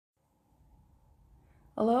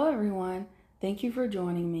Hello everyone, thank you for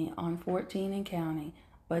joining me on 14 and Counting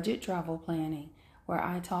Budget Travel Planning, where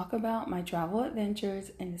I talk about my travel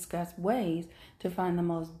adventures and discuss ways to find the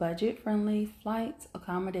most budget-friendly flights,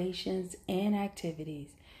 accommodations, and activities.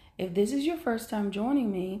 If this is your first time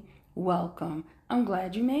joining me, welcome. I'm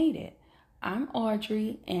glad you made it. I'm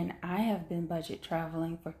Audrey and I have been budget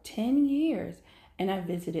traveling for 10 years and I've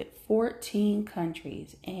visited 14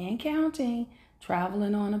 countries and counting,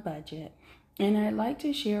 traveling on a budget. And I'd like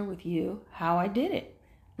to share with you how I did it.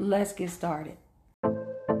 Let's get started.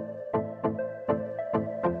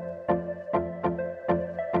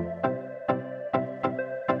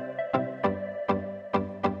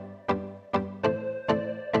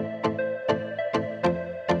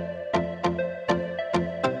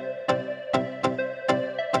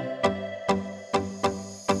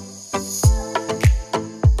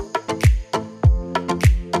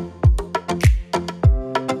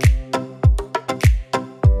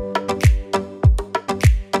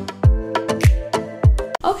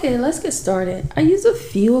 Okay, let's get started. I use a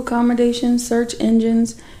few accommodation search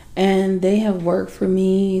engines and they have worked for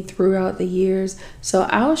me throughout the years. So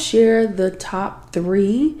I'll share the top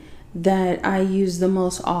 3 that I use the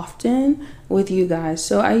most often with you guys.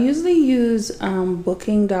 So I usually use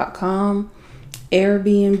booking.com,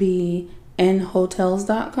 Airbnb, and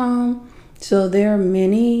hotels.com. So there are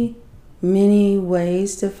many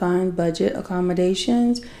ways to find budget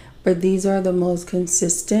accommodations, but these are the most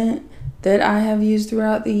consistent that I have used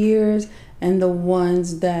throughout the years and the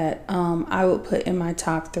ones that I would put in my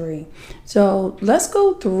top 3. So let's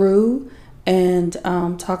go through and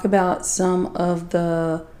talk about some of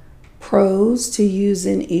the pros to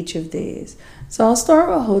using each of these. So I'll start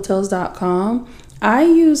with hotels.com. I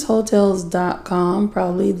use hotels.com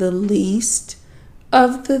probably the least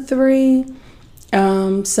of the 3.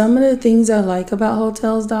 Some of the things I like about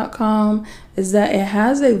hotels.com is that it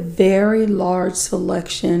has a very large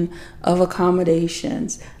selection of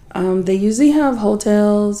accommodations. They usually have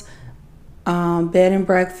hotels, bed and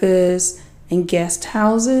breakfast, and guest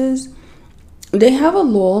houses. They have a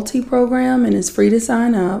loyalty program and it's free to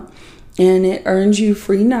sign up, and it earns you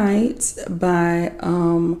free nights by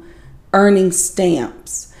earning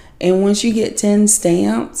stamps. And once you get 10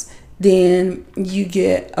 stamps, then you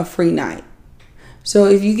get a free night. So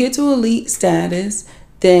if you get to elite status,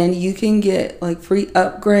 then you can get like free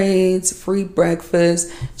upgrades, free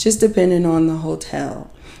breakfast, just depending on the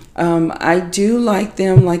hotel. I do like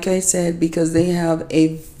them, like I said, because they have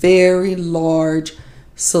a very large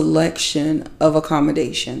selection of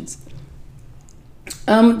accommodations.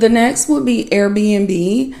 The next would be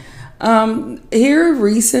Airbnb. Here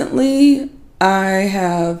recently, I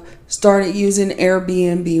have started using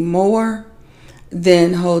Airbnb more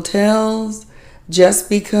than hotels, just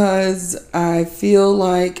because I feel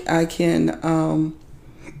like I can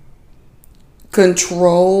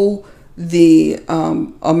control the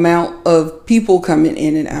amount of people coming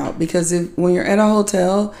in and out. Because when you're at a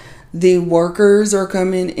hotel, the workers are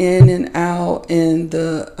coming in and out and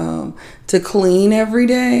to clean every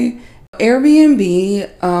day.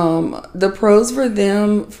 Airbnb, the pros for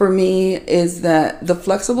them, for me, is that the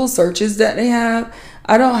flexible searches that they have,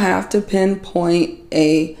 I don't have to pinpoint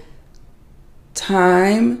a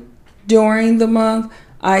time during the month.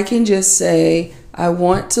 I can just say I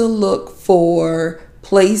want to look for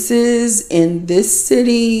places in this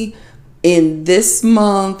city in this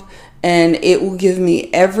month, and it will give me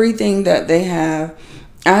everything that they have.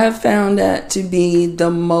 I have found that to be the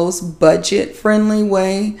most budget friendly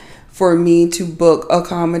way for me to book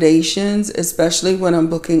accommodations, especially when I'm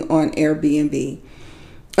booking on Airbnb.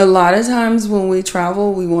 A lot of times when we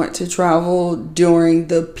travel, we want to travel during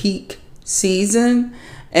the peak season,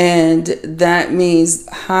 and that means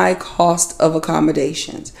high cost of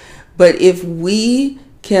accommodations. But if we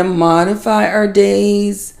can modify our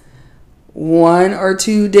days, 1 or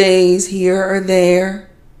 2 days here or there,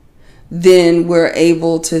 then we're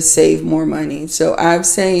able to save more money. So I've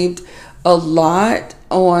saved a lot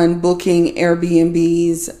on booking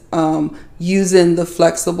Airbnbs using the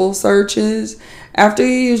flexible searches. After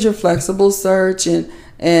you use your flexible search and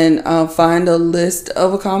find a list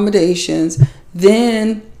of accommodations,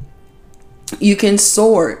 then you can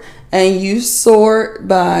sort, and you sort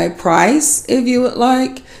by price if you would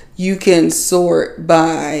like. You can sort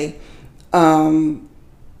by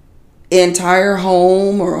entire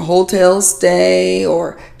home or hotel stay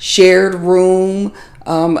or shared room.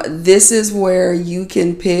 This is where you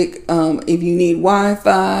can pick if you need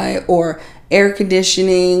Wi-Fi or air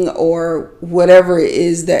conditioning or whatever it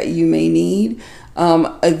is that you may need.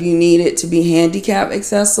 If you need it to be handicap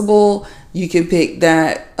accessible, you can pick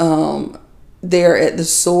that there at the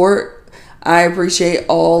sort. I appreciate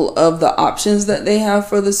all of the options that they have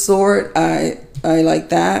for the sort. I like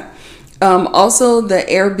that. Also, the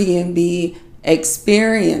Airbnb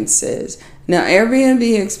experiences. Now,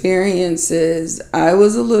 Airbnb experiences, I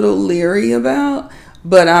was a little leery about,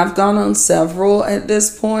 but I've gone on several at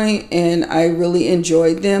this point and I really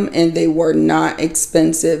enjoyed them, and they were not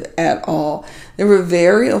expensive at all. They were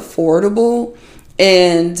very affordable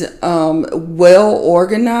and well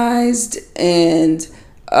organized, and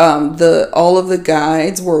all of the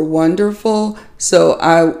guides were wonderful. So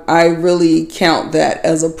I really count that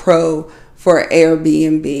as a pro for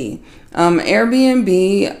Airbnb.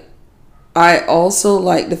 Airbnb, I also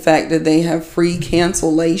like the fact that they have free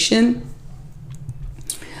cancellation.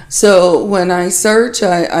 So when I search,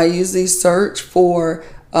 I usually search for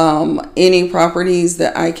any properties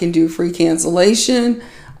that I can do free cancellation,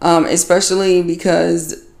 especially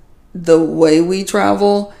because the way we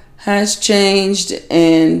travel has changed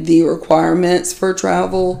and the requirements for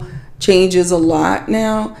travel changes a lot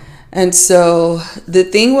now. And so the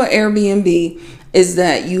thing with Airbnb is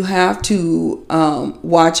that you have to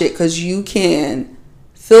watch it, because you can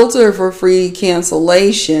filter for free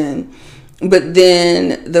cancellation, but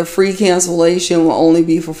then the free cancellation will only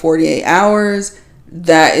be for 48 hours.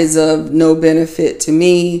 That is of no benefit to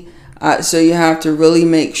me. So you have to really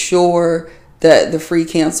make sure that the free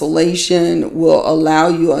cancellation will allow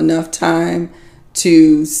you enough time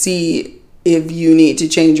to see if you need to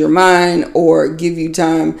change your mind, or give you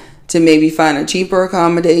time to maybe find a cheaper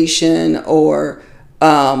accommodation, or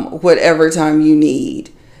whatever time you need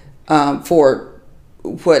for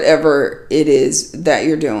whatever it is that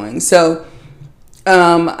you're doing. So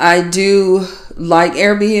I do like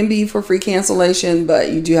Airbnb for free cancellation,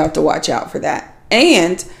 but you do have to watch out for that.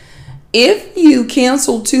 And if you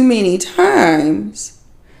cancel too many times,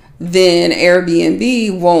 then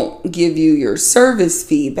Airbnb won't give you your service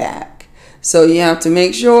fee back. So you have to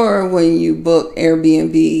make sure when you book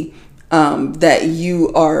Airbnb that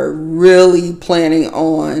you are really planning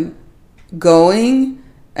on going,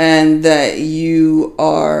 and that you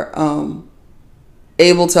are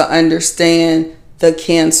able to understand the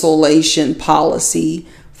cancellation policy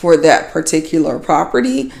for that particular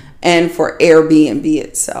property and for Airbnb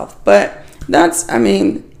itself. But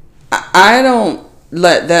I don't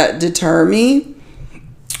let that deter me.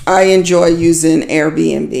 I enjoy using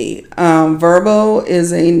Airbnb. Verbo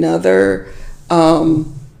is another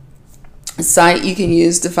site you can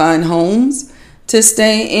use to find homes to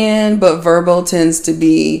stay in, but Verbo tends to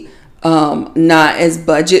be not as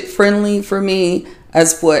budget friendly for me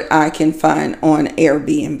as what I can find on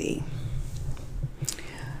Airbnb.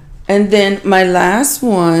 And then my last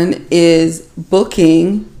one is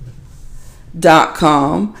booking.com.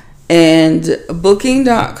 And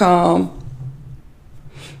booking.com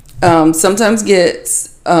sometimes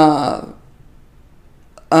gets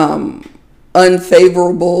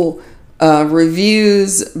unfavorable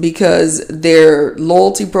reviews because their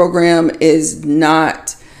loyalty program is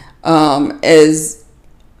not as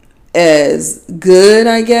good,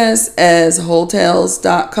 I guess, as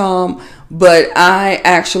hotels.com, but I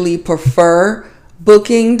actually prefer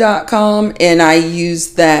booking.com, and I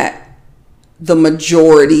use that the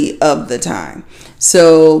majority of the time.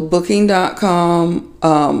 So booking.com,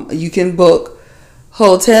 you can book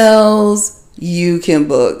hotels, you can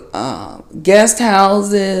book guest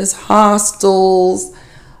houses, hostels,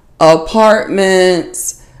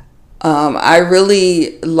 apartments. I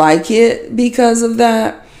really like it because of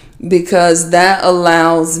that, because that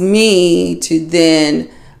allows me to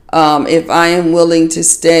then, if I am willing to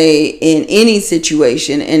stay in any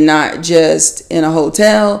situation and not just in a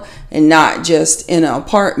hotel and not just in an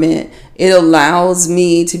apartment, it allows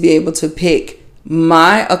me to be able to pick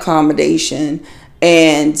my accommodation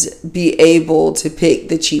and be able to pick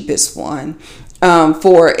the cheapest one.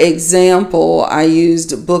 For example, I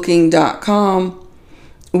used booking.com.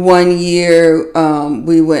 One year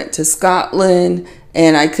we went to Scotland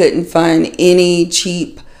and I couldn't find any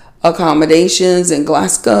cheap accommodations in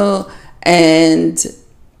Glasgow, and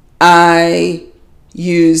I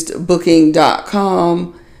used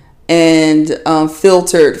booking.com and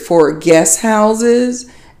filtered for guest houses,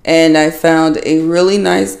 and I found a really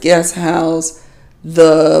nice guest house.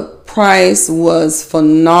 The price was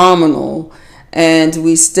phenomenal, and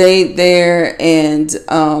we stayed there, and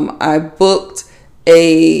I booked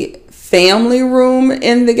a family room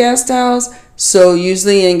in the guest house. So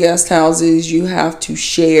usually in guest houses you have to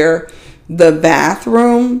share the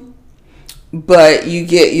bathroom, but you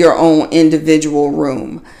get your own individual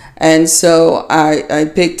room. And so I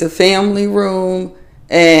picked a family room,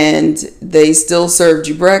 and they still served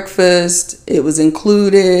you breakfast. It was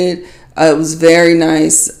included. It was very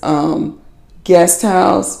nice guest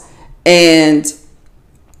house, and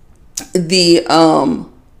the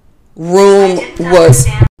room was,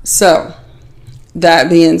 so that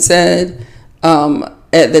being said,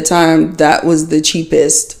 at the time, that was the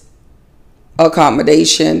cheapest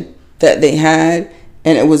accommodation that they had,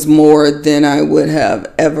 and it was more than I would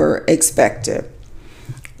have ever expected.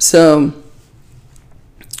 So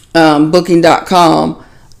booking.com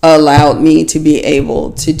allowed me to be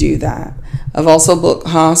able to do that. I've also booked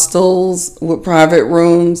hostels with private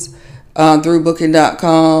rooms through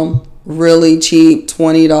booking.com, really cheap,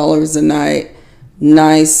 $20 a night,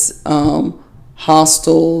 nice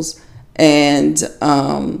hostels, and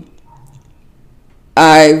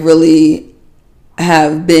I really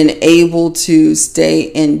have been able to stay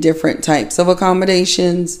in different types of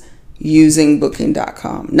accommodations using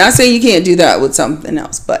booking.com. Not saying you can't do that with something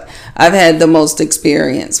else, but I've had the most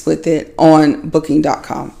experience with it on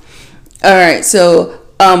booking.com. All right, so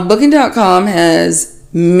booking.com has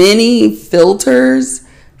many filters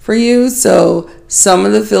for you. So some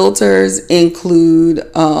of the filters include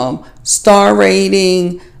star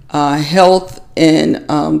rating, health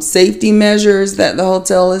and safety measures that the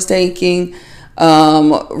hotel is taking,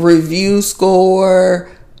 review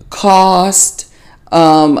score, cost,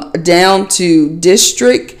 down to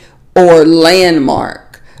district or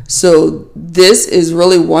landmark. So this is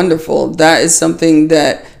really wonderful. That is something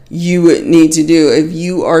that you would need to do if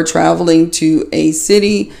you are traveling to a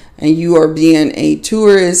city and you are being a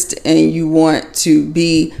tourist and you want to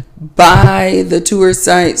be by the tourist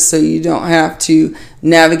sites so you don't have to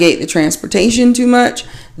navigate the transportation too much,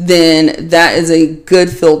 then that is a good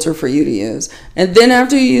filter for you to use. And then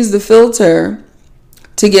after you use the filter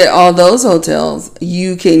to get all those hotels,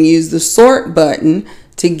 you can use the sort button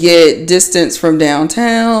to get distance from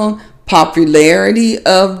downtown, popularity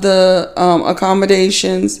of the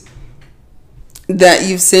accommodations that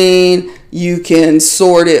you've seen. You can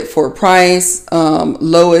sort it for price,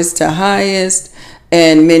 lowest to highest,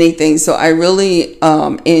 and many things. So I really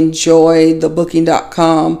enjoy the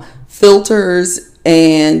booking.com filters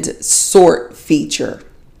and sort feature.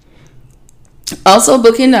 Also,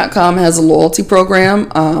 booking.com has a loyalty program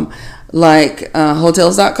like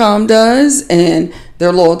hotels.com does, and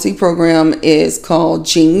their loyalty program is called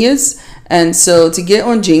Genius. And so to get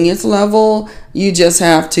on Genius level, you just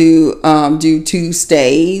have to do 2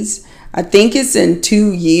 stays. I think it's in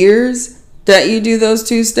 2 years that you do those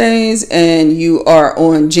 2 stays, and you are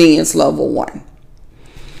on Genius level 1.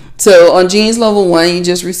 So on Genius level 1, you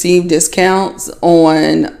just receive discounts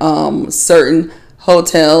on certain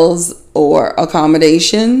hotels or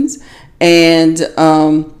accommodations. And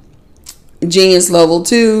Genius level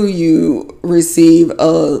 2, you receive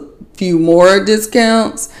a few more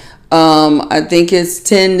discounts. I think it's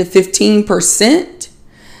 10 to 15%.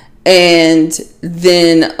 And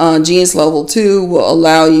then Genius level 2 will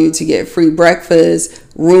allow you to get free breakfast,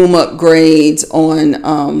 room upgrades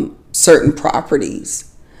on certain properties.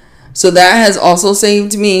 So that has also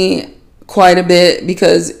saved me quite a bit,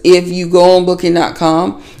 because if you go on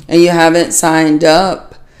booking.com and you haven't signed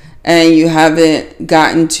up and you haven't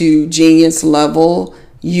gotten to Genius level,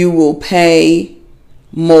 you will pay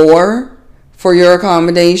more for your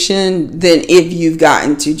accommodation than if you've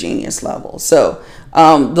gotten to Genius level. So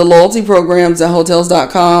the loyalty programs at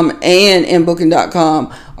hotels.com and in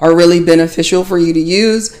booking.com are really beneficial for you to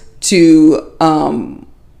use to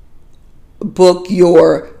book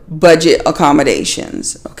your budget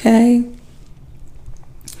accommodations. Okay.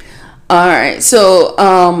 All right. So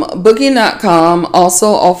booking.com also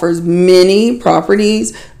offers many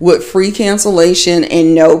properties with free cancellation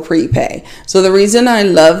and no prepay. So the reason I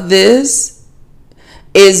love this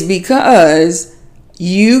is because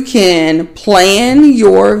you can plan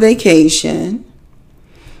your vacation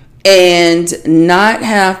and not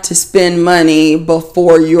have to spend money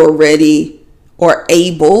before you're ready or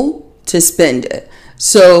able to spend it.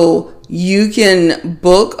 So you can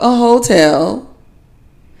book a hotel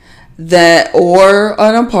or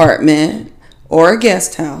an apartment or a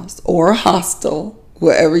guest house or a hostel,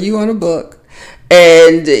 whatever you want to book,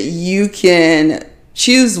 and you can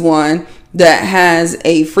choose one that has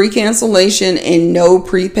a free cancellation and no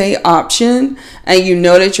prepay option, and you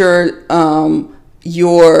know that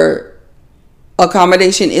your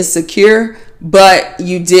accommodation is secure, but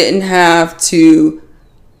you didn't have to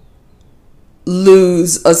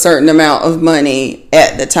lose a certain amount of money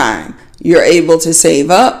at the time. You're able to save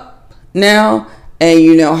up now, and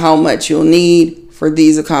you know how much you'll need for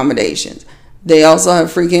these accommodations. They also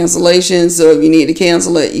have free cancellations, so if you need to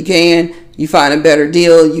cancel it, you can. You find a better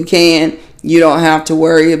deal, you can. You don't have to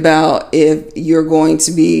worry about if you're going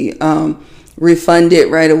to be refund it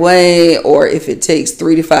right away, or if it takes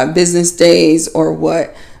 3 to 5 business days or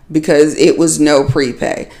what, because it was no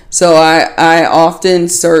prepay. So I often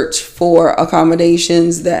search for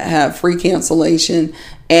accommodations that have free cancellation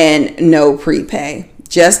and no prepay,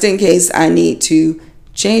 just in case I need to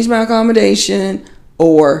change my accommodation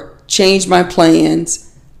or change my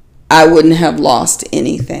plans. I wouldn't have lost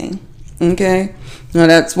anything. Okay, now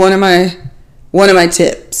that's one of my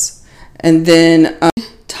tips. And then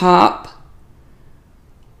top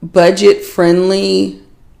budget friendly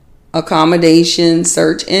accommodation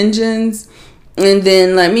search engines. And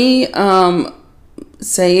then let me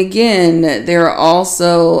say again that there are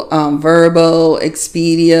also Verbo,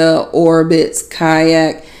 Expedia, Orbitz,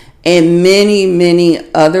 Kayak, and many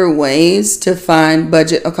other ways to find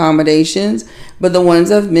budget accommodations. But the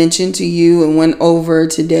ones I've mentioned to you and went over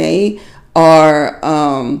today are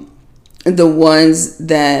the ones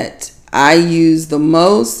that I use the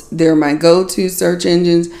most. They're my go-to search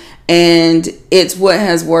engines, and it's what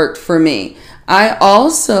has worked for me. I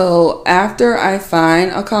also, after I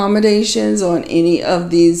find accommodations on any of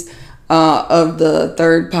these of the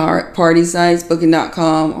third party sites,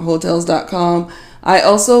 booking.com, hotels.com, I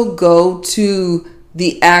also go to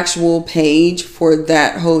the actual page for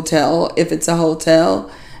that hotel, if it's a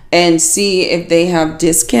hotel, and see if they have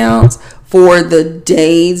discounts for the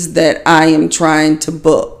days that I am trying to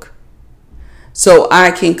book, so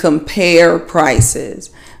I can compare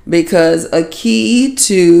prices. Because a key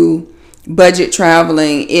to budget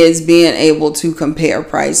traveling is being able to compare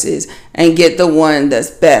prices and get the one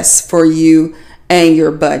that's best for you and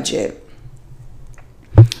your budget.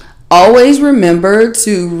 Always remember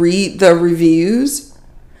to read the reviews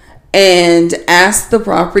and ask the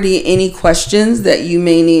property any questions that you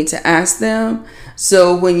may need to ask them.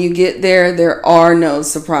 So when you get there, there are no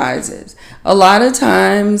surprises. A lot of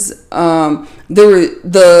times, the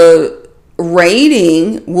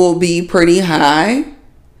rating will be pretty high.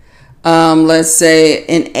 Let's say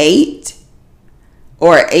an 8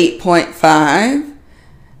 or 8.5.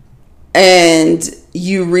 And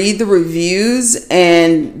you read the reviews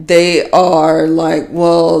and they are like,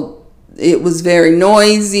 well, it was very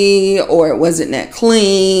noisy, or it wasn't that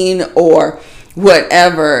clean, or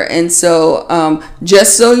whatever. And so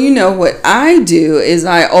just so you know, what I do is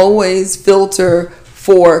I always filter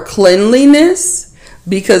for cleanliness,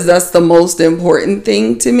 because that's the most important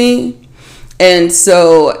thing to me. And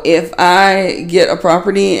so if I get a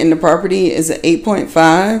property and the property is an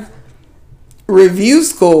 8.5 review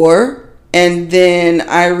score, and then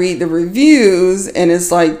I read the reviews and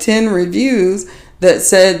it's like 10 reviews that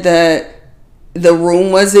said that the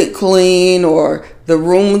room wasn't clean, or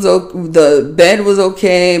the bed was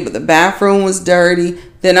okay but the bathroom was dirty,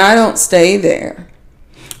 then I don't stay there.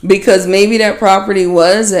 Because maybe that property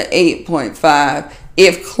was an 8.5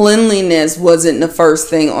 if cleanliness wasn't the first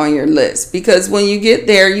thing on your list. Because when you get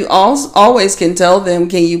there, you always can tell them,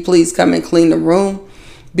 can you please come and clean the room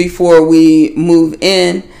before we move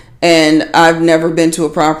in? And I've never been to a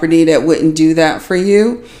property that wouldn't do that for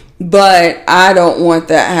you, but I don't want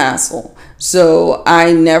that hassle. So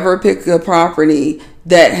I never pick a property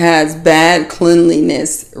that has bad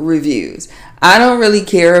cleanliness reviews. I don't really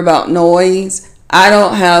care about noise. I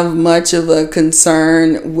don't have much of a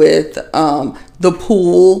concern with the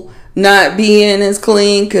pool not being as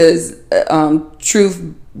clean, because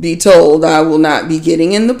truth be told, I will not be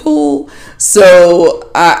getting in the pool. So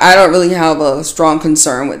I don't really have a strong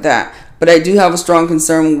concern with that. But I do have a strong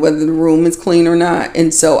concern with whether the room is clean or not.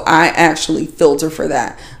 And so I actually filter for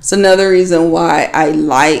that. It's another reason why I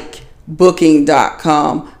like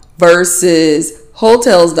booking.com versus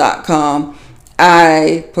hotels.com.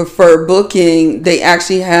 I prefer Booking. They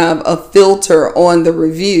actually have a filter on the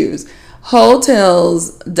reviews.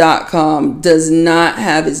 Hotels.com does not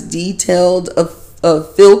have as detailed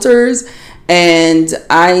of filters, and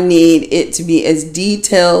I need it to be as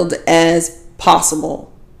detailed as possible.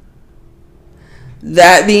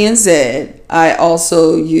 That being said, I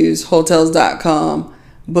also use hotels.com,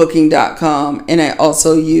 booking.com, and I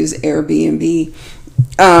also use Airbnb.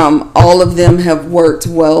 All of them have worked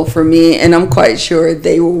well for me, and I'm quite sure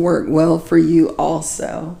they will work well for you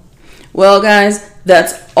also. Well, guys,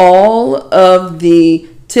 that's all of the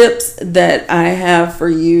tips that I have for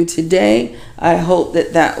you today. I hope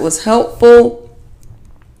that was helpful.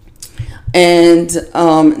 And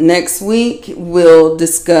next week, we'll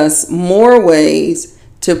discuss more ways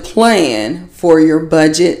to plan for your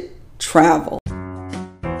budget travel.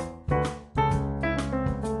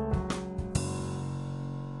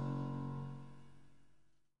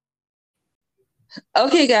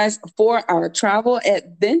 Okay, guys, for our travel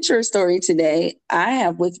adventure story today, I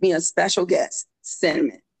have with me a special guest,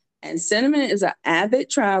 Cinnamon. And Cinnamon is an avid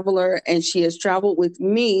traveler, and she has traveled with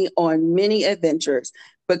me on many adventures.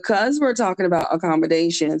 Because we're talking about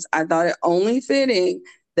accommodations, I thought it only fitting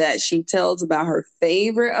that she tells about her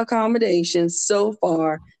favorite accommodations so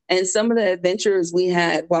far and some of the adventures we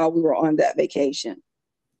had while we were on that vacation.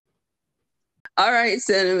 All right,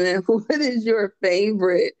 Cinnamon, what is your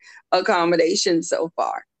favorite accommodation so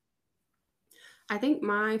far? I think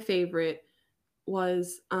my favorite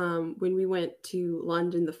was when we went to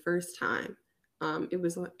London the first time. It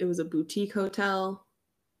was a boutique hotel.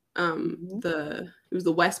 Mhm. It was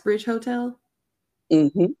the Westbridge Hotel.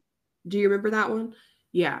 Mhm. Do you remember that one?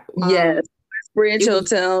 Yeah. Yes, Bridge It was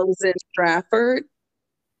Hotels in Stratford.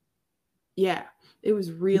 Yeah, it was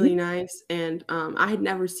Mhm. really nice, and, I had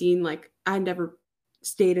never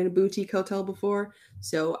stayed in a boutique hotel before,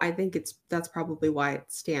 so I think that's probably why it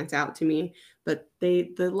stands out to me, but the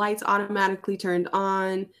lights automatically turned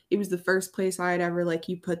on. It was the first place I had ever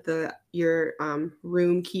you put your,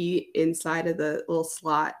 room key inside of the little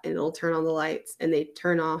slot, and it'll turn on the lights, and they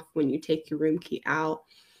turn off when you take your room key out.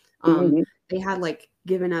 Um, Mhm. they had,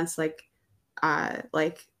 given us,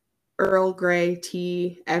 Earl Grey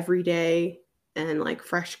tea every day and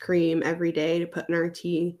fresh cream every day to put in our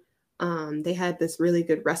tea. They had this really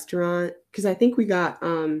good restaurant because I think Room we got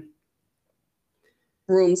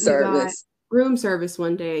service. room service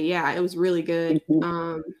one day. Yeah, it was really good.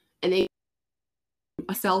 Mhm. And they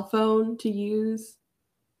a cell phone to use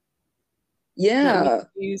that we Yeah.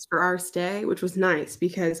 could use for our stay, which was nice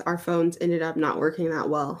because our phones ended up not working that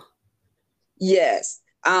well. Yes.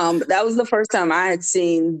 That was the first time I had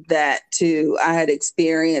seen that too. I had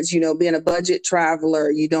experienced, being a budget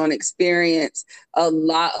traveler, you don't experience a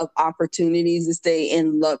lot of opportunities to stay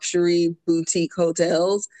in luxury boutique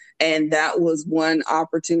hotels. And that was one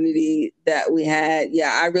opportunity that we had.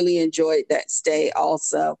 Yeah, I really enjoyed that stay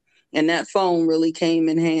also. And that phone really came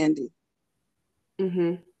in handy.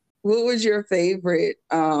 Hmm. What was your favorite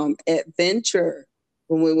adventure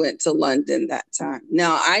when we went to London that time?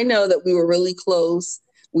 Now, I know that we were really close.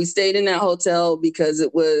 We stayed in that hotel because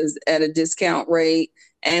it was at a discount rate,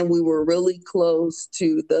 and we were really close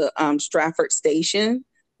to the Stratford station,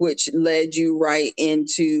 which led you right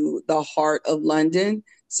into the heart of London.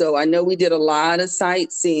 So I know we did a lot of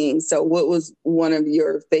sightseeing. So, what was one of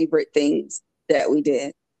your favorite things that we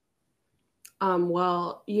did?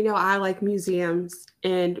 Well, I like museums,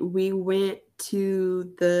 and we went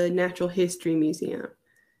to the Natural History Museum,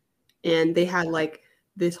 and they had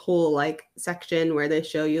this whole section where they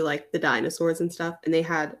show you the dinosaurs and stuff,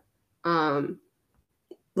 and um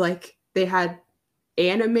they had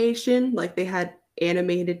animation, they had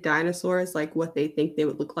animated dinosaurs, what they think they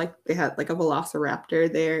would look like. They had a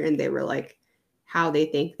velociraptor there, and they were how they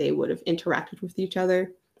think they would have interacted with each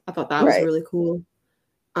other. I thought that was Right. really cool.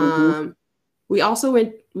 Mm-hmm. Um,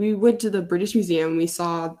 we went to the British Museum. I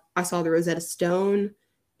saw the Rosetta Stone,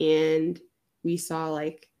 and we saw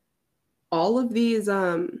all of these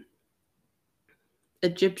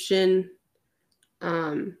Egyptian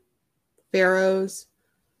um pharaohs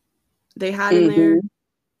they had in there.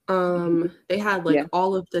 Mm-hmm. Mm-hmm. They had Yeah.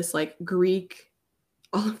 all of this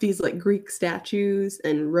all of these Greek statues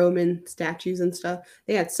and Roman statues and stuff.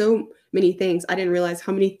 They had so many things. I didn't realize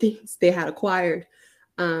how many things they had acquired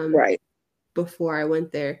um Right. before I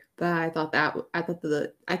went there. But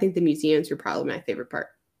I think the museums were probably my favorite part.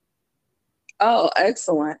 Oh,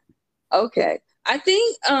 excellent. Okay. I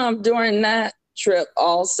think during that trip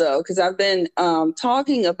also, because I've been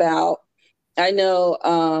talking about, I know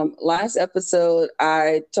last episode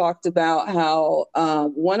I talked about how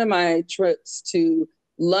one of my trips to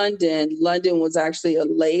London was actually a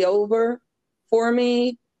layover for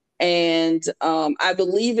me. And I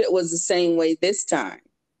believe it was the same way this time.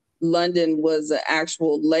 London was an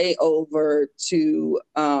actual layover to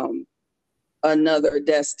another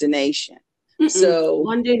destination. Mm-mm. So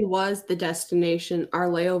London was the destination. Our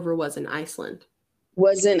layover was in Iceland.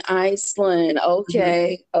 was in Iceland. Hmm.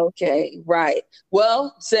 Okay, okay, right.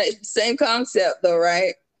 Well, same concept though,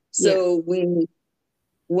 right? Yeah. So we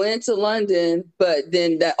went to London, but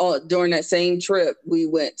then during that same trip, we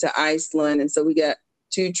went to Iceland, and so we got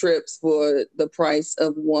two trips for the price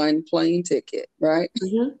of one plane ticket, right?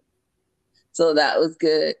 Hmm. So that was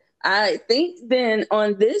good. I think then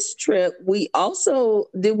on this trip, we also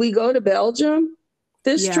did we go to Belgium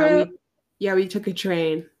this Yeah, trip? we took a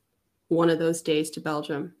train one of those days to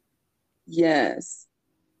Belgium. Yes.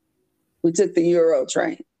 We took the Euro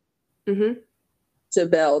train Hmm. to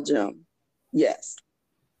Belgium. Yes.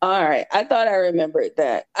 All right. I thought I remembered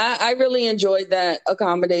that. I really enjoyed that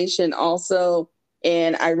accommodation also.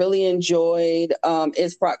 And I really enjoyed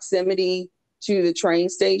its proximity to the train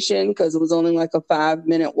station because it was only like a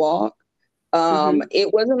 5-minute walk.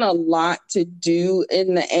 It wasn't a lot to do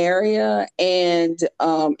in the area, and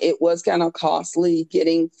it was kind of costly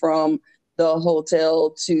getting from the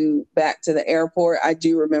hotel to back to the airport. I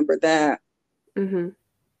do remember that.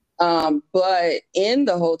 But in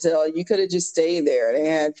the hotel, you could have just stayed there. They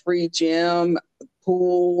had free gym,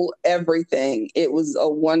 pool, everything. It was a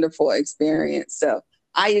wonderful experience. So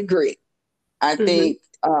I agree. I think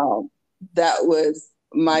that was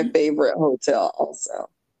my favorite hotel also.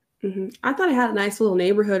 I thought it had a nice little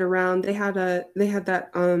neighborhood around. They had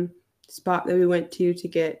that spot that we went to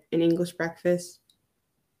get an English breakfast.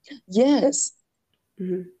 Yes.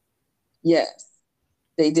 Yes,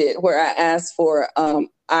 they did. Where I asked for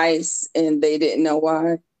ice and they didn't know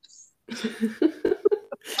why.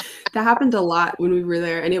 That happened a lot when we were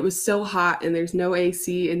there, and it was so hot, and there's no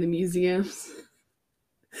AC in the museums.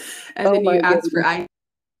 And then you ask for ice,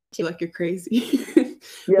 like you're crazy.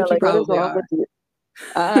 Yeah, like what is wrong with you?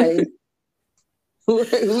 Who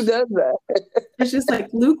does that? It's just like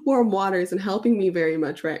lukewarm water isn't helping me very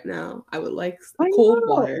much right now. I would like cold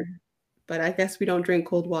water, but I guess we don't drink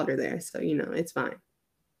cold water there, so it's fine.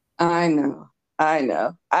 I know.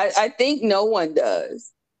 I think no one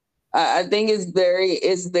does. I think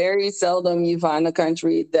it's very seldom you find a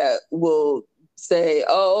country that will say,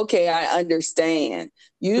 "Oh, okay, I understand."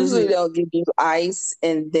 Usually they'll give you ice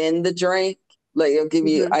and then the drink. Like they'll give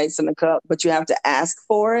you ice in a cup, but you have to ask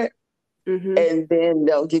for it. And then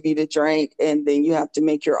they'll give you the drink, and then you have to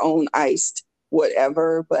make your own iced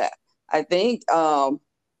whatever. But I think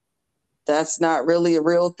that's not really a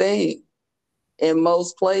real thing in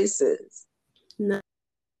most places. No,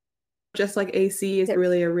 just like AC is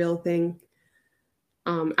really a real thing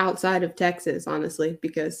outside of Texas, honestly,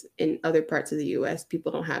 because in other parts of the U.S.,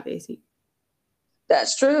 people don't have AC.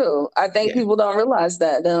 That's true. I think people don't realize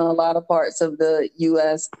that in a lot of parts of the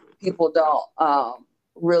U.S., people don't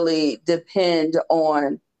really depend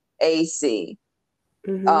on AC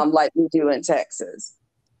like we do in Texas.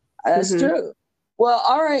 That's true. Well,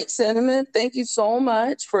 all right, Cinnamon, thank you so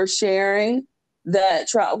much for sharing that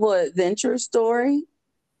travel adventure story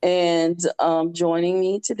and joining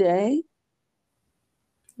me today.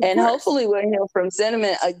 And hopefully we'll hear from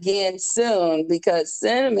Cinnamon again soon, because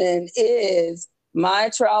Cinnamon is my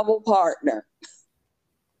travel partner.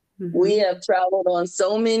 We have traveled on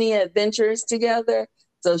so many adventures together,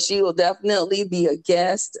 so she will definitely be a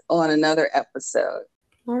guest on another episode.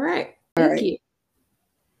 All right. Thank you.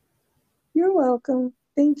 You're welcome.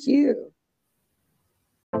 Thank you.